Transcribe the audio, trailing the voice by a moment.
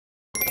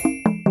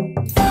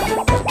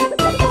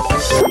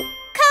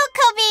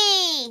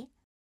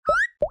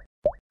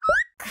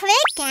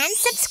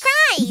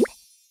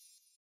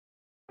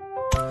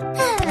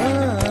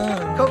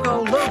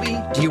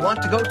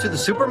go to the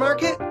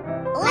supermarket?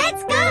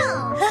 Let's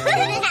go!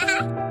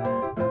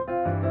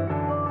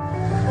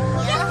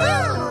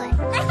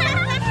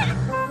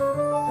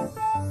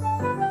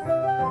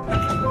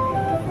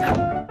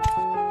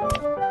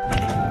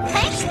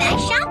 Push the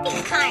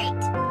shopping cart.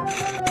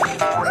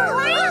 Oh,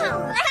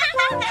 wow!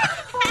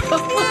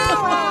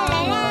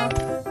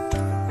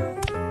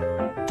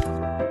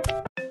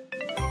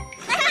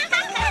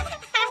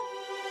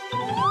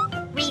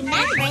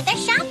 Remember the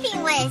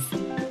shopping list.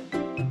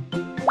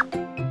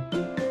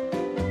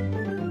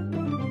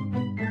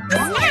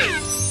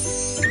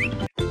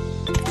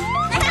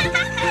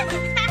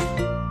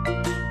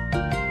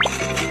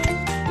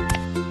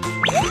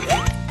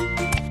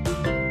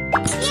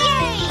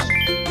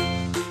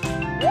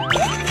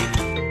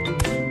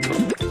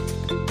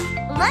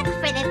 Look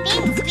for the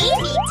things we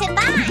need to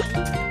buy.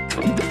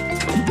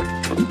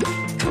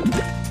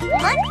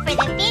 Look for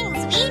the things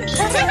we need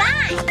to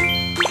buy.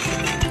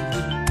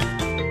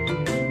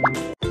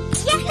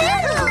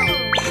 Yahoo!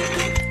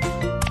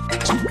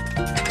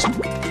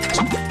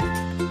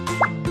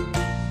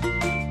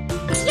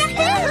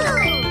 Yahoo!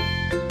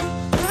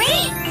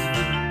 Great!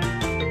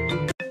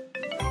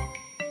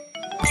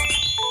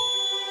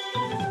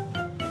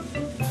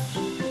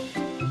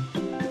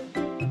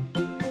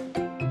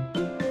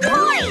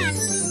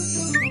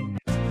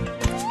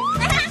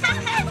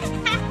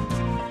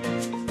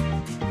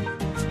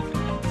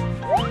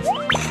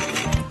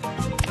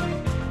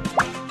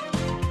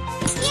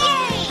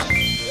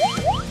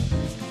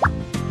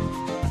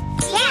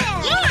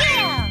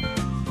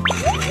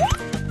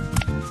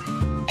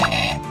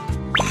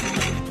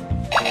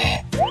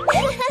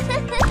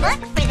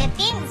 Look for the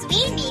things we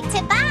need to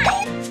buy.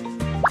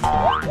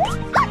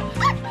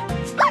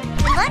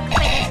 Look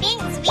for the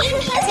things we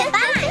need to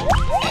buy.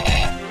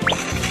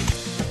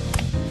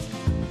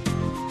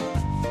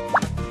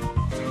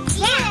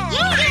 Yeah!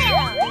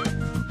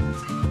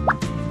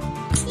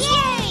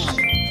 Yay!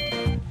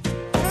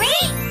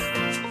 Great!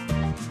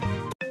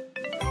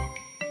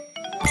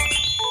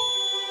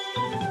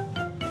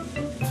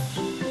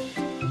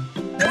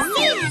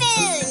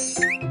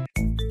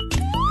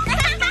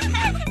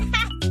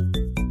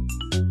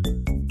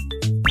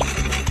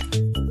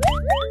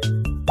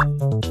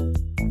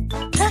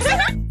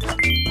 Seafood!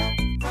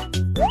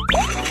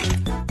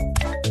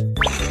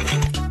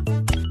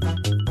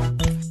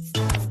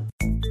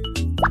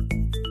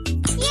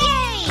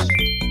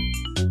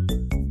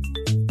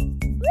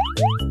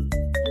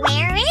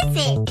 Where is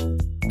it?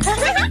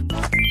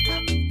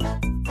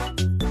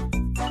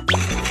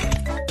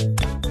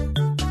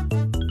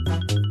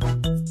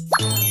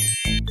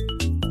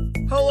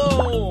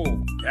 Hello!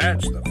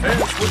 Catch the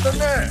fish with the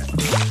net!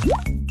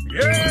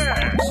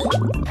 Yes!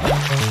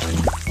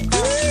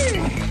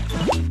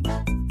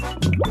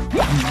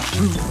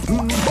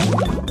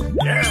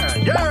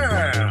 Yeah!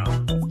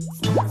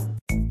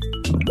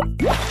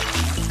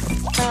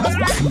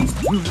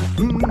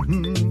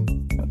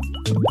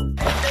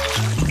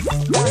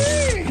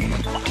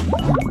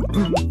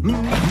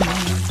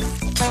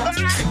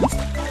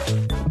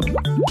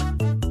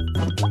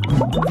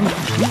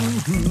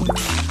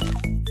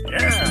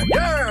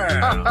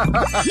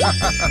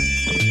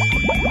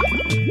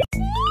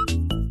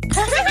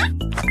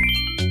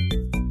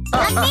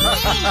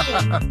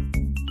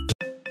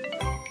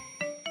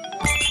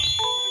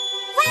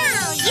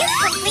 Wow, you've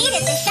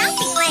completed the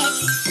shopping list.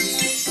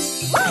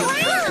 Wow!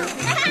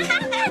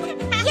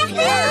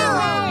 Yahoo!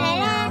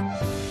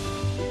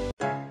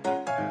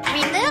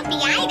 Remove the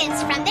items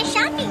from the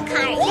shopping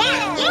cart. Yeah!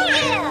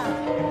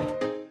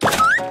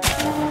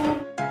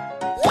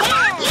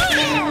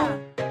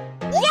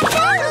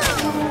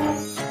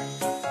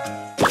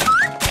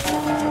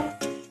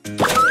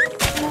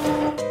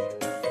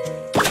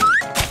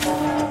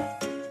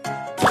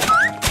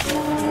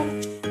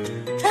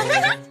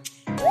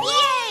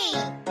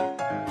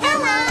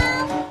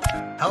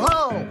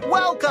 Hello,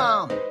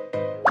 welcome!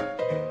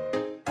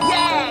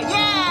 Yeah!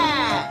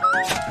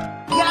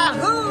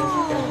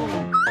 Yahoo!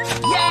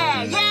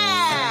 Yeah!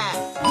 Yahoo!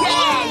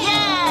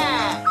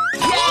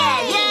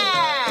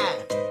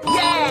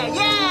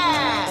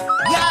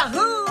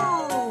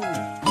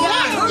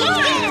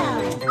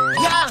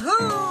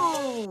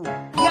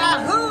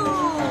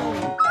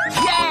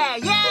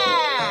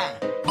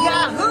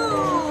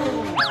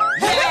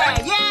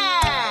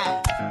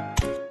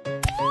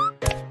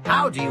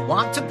 How do you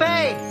want to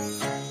pay?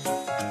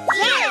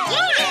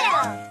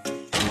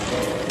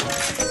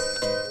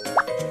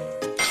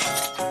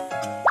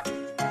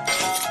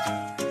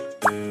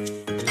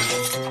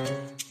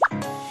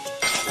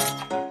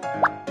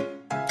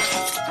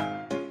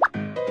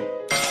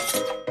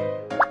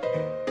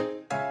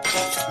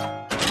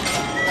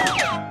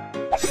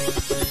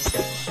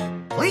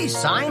 Please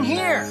sign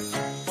here.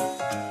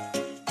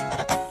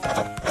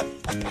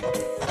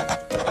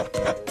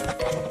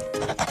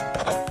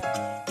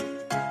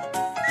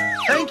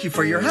 Thank you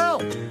for your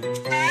help. Wow,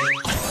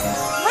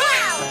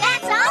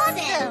 that's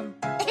awesome!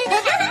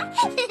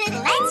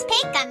 Let's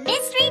pick a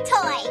mystery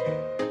toy.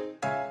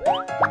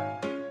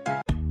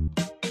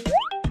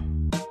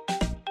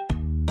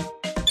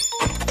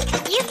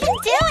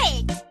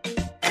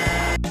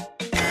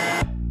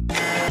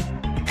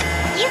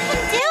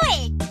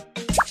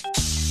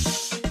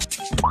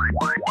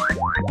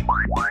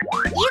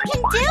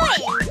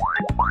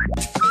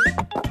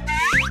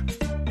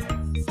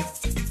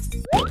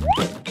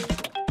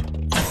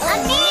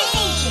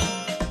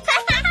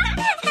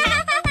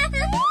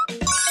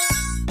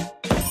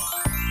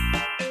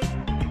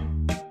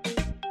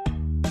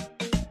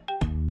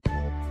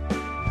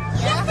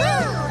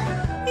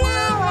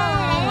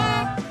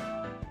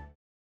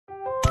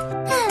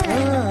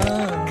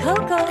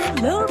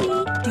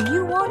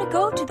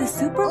 go to the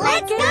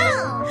supermarket? Let's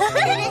go!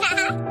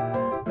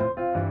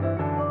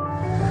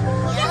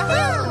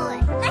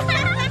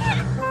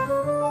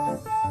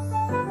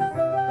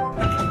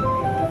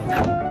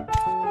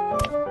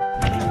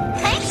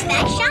 Push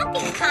that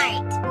shopping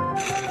cart.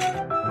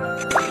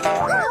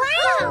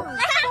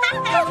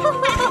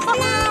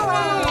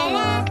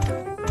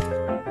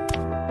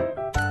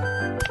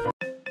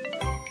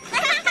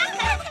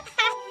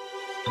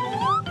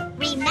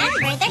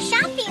 Remember the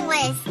shopping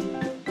list.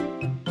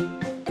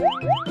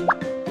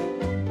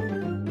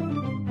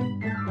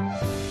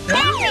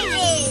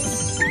 Beverages.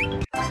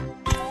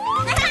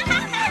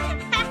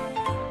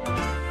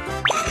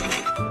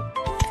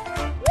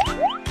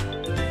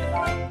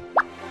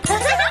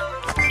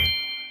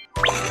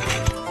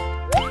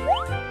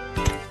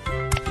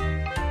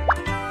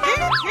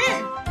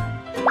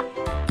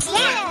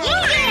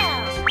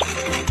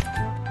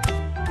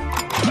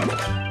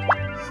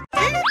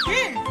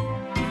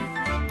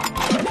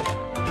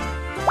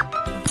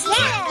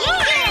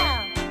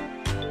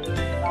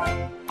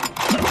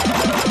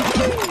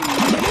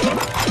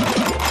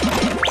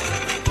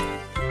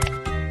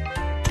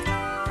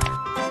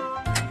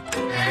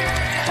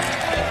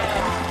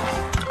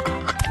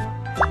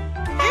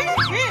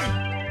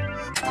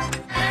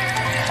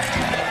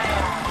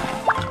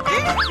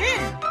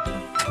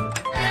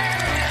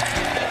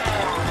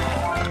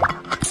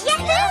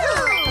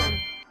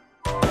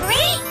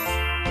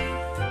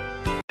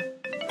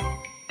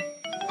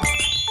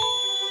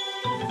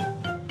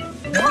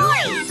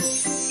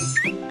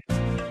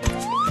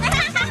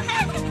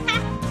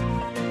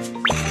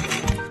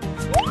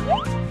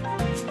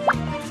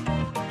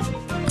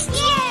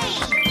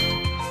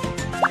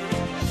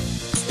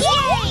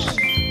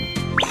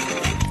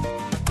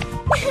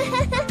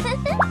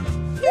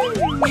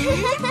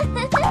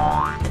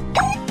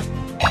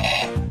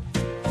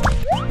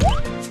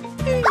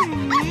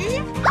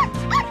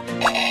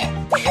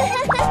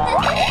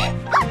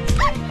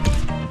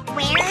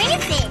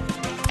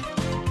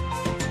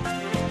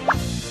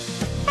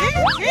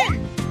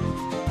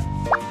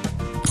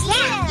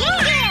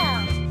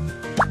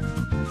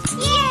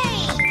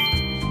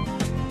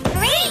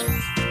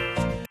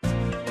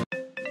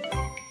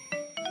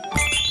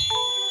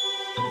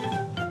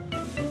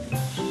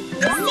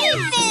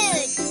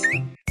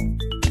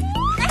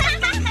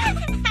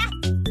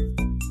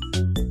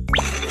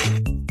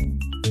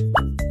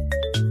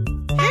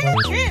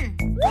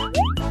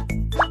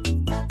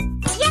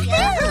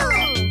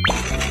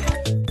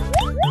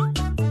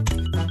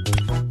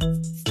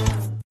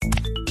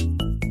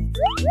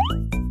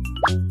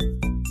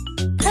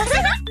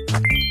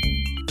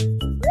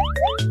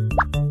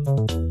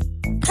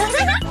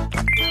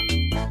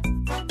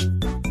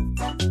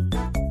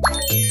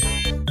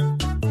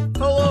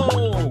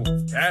 Hello!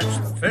 Catch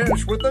the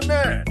fish with the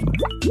net.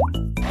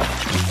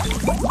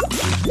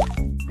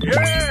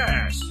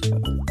 Yes!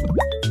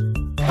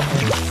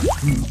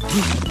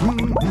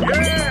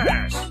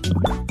 Yes!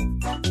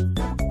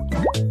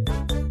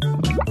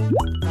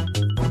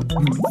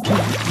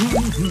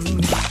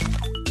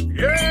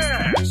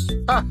 Yes!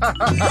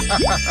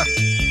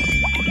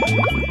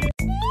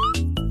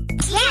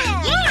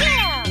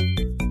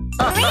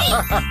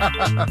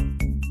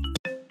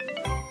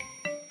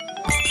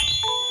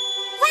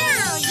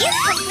 Wow,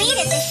 you've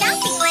completed the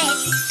shopping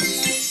list.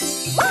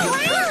 Wow!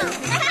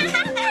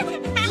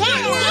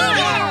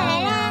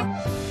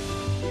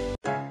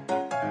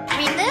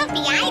 Remove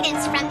the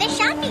items from the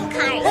shopping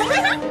cart.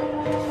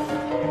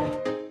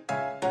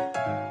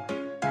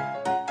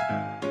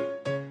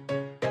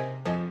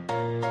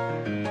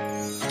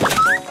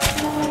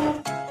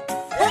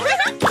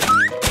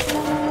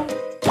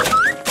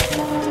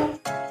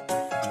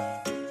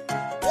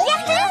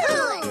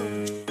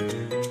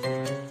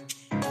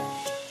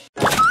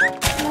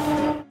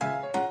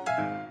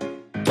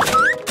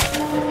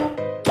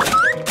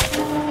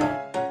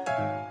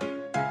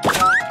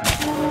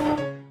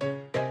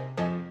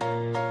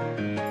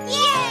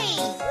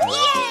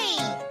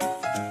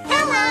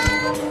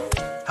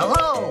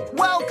 Hello,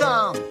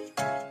 welcome!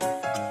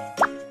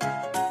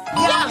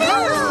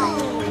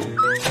 Yahoo!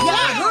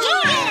 Yahoo!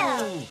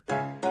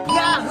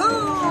 Yahoo!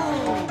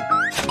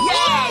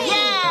 Yeah,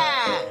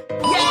 yeah!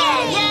 Yeah,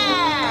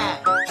 yeah!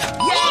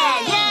 Yeah,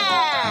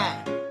 yeah!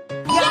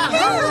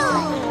 Yahoo!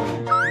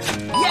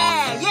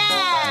 Yeah,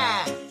 yeah!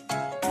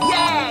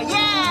 Yeah,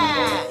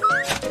 yeah!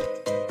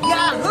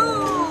 Yahoo!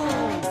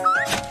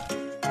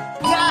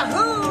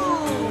 Yahoo!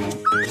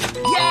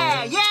 Yeah,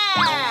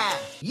 yeah!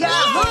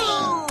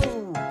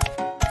 Yahoo!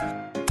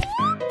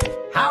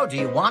 How do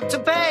you want to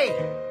pay?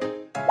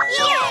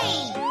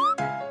 Yay!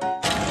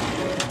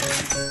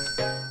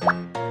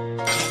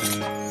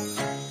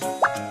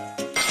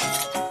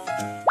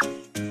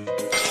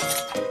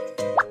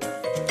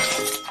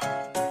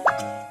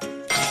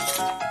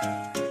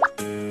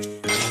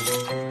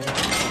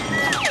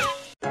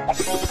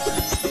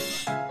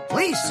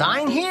 Please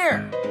sign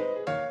here.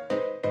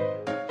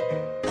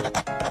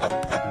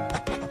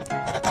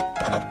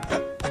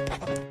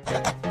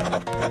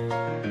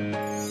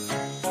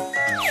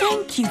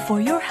 Thank you for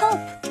your help.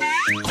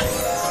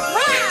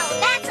 Wow!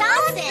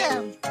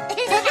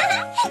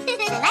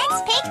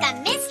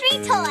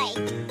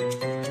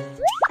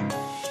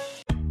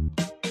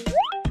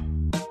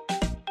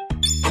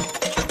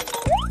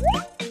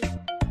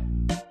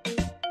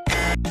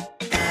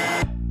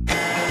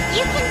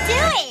 You can do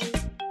it!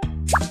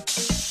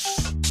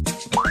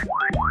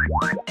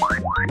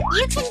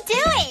 You can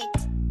do it!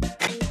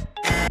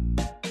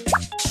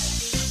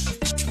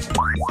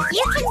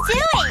 You can do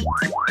it!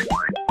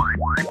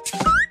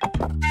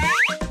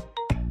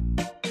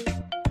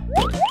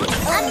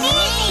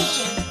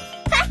 Amazing!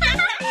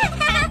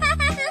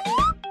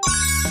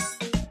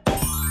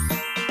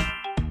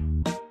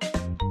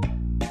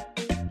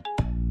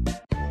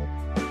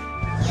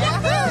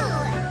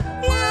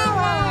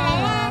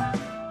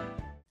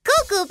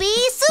 Cocobi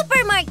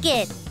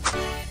Supermarket!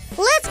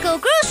 Let's go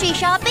grocery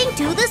shopping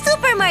to the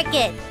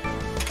supermarket!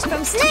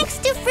 From snacks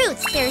to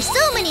fruits, there are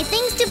so many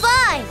things to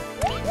buy!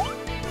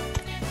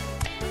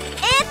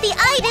 Add the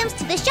items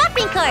to the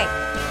shopping cart!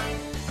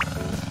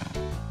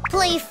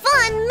 Play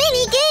fun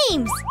mini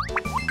games!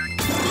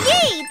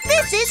 Yay!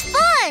 This is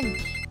fun!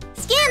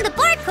 Scan the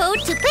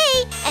barcode to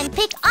pay and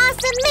pick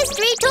awesome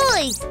mystery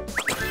toys!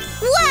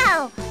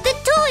 Wow! The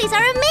toys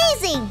are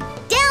amazing!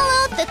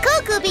 Download the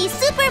Cocobi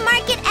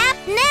Supermarket